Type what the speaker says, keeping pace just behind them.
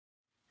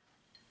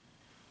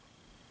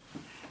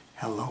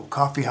Hello,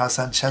 Coffee House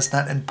on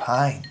Chestnut and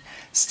Pine.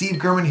 Steve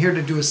German here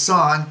to do a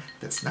song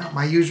that's not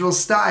my usual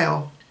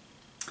style.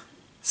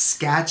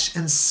 Scotch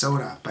and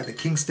Soda by the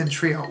Kingston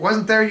Trio. It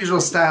wasn't their usual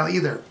style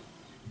either.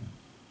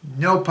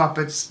 No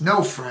puppets,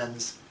 no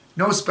friends,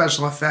 no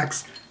special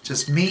effects,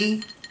 just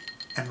me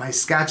and my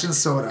Scotch and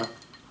Soda,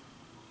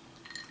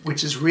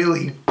 which is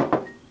really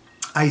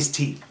iced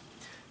tea.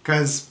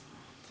 Because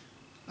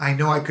I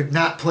know I could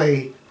not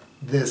play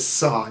this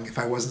song if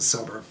I wasn't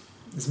sober.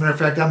 As a matter of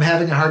fact, I'm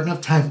having a hard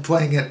enough time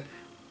playing it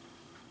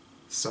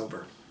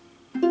sober.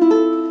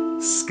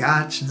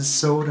 Scotch and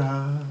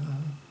soda,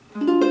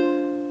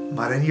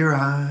 mud in your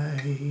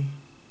eye.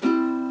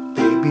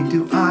 Baby,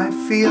 do I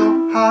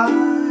feel high?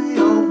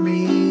 Oh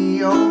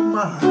me, oh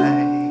my.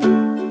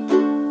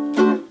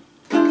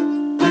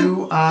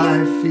 Do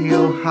I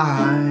feel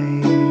high?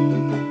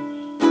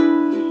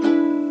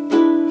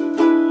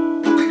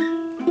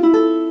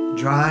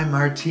 Dry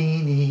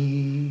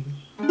martini,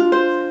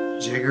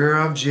 jigger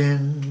of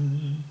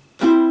gin.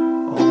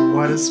 Oh,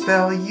 what a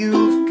spell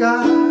you've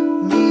got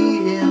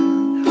me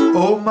in.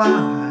 Oh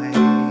my,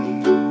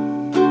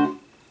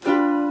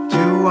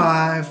 do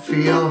I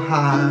feel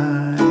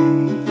high?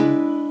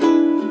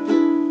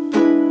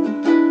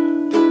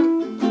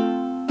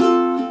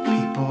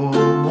 People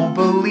won't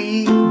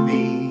believe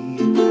me.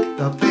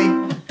 They'll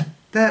think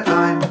that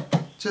I'm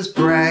just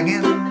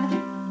bragging,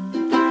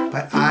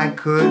 but I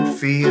could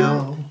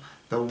feel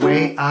the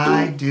way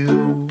I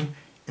do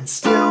and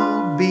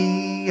still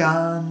be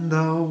on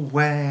the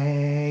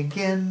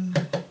wagon.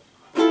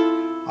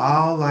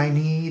 All I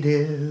need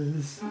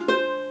is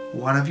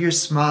one of your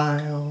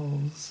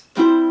smiles,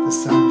 the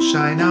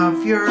sunshine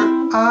of your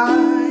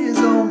eyes.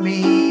 Oh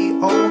me,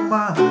 oh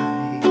my,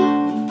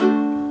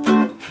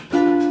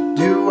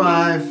 do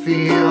I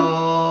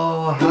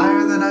feel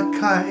higher than a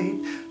kite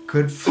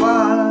could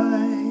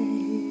fly?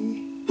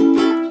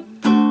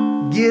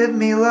 Give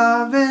me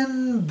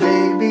lovin',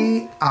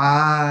 baby,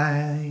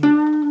 I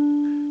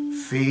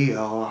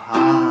feel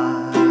high.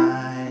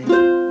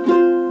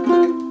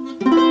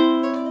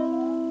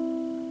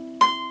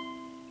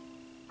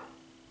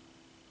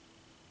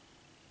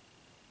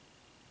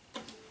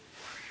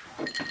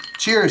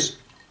 Cheers.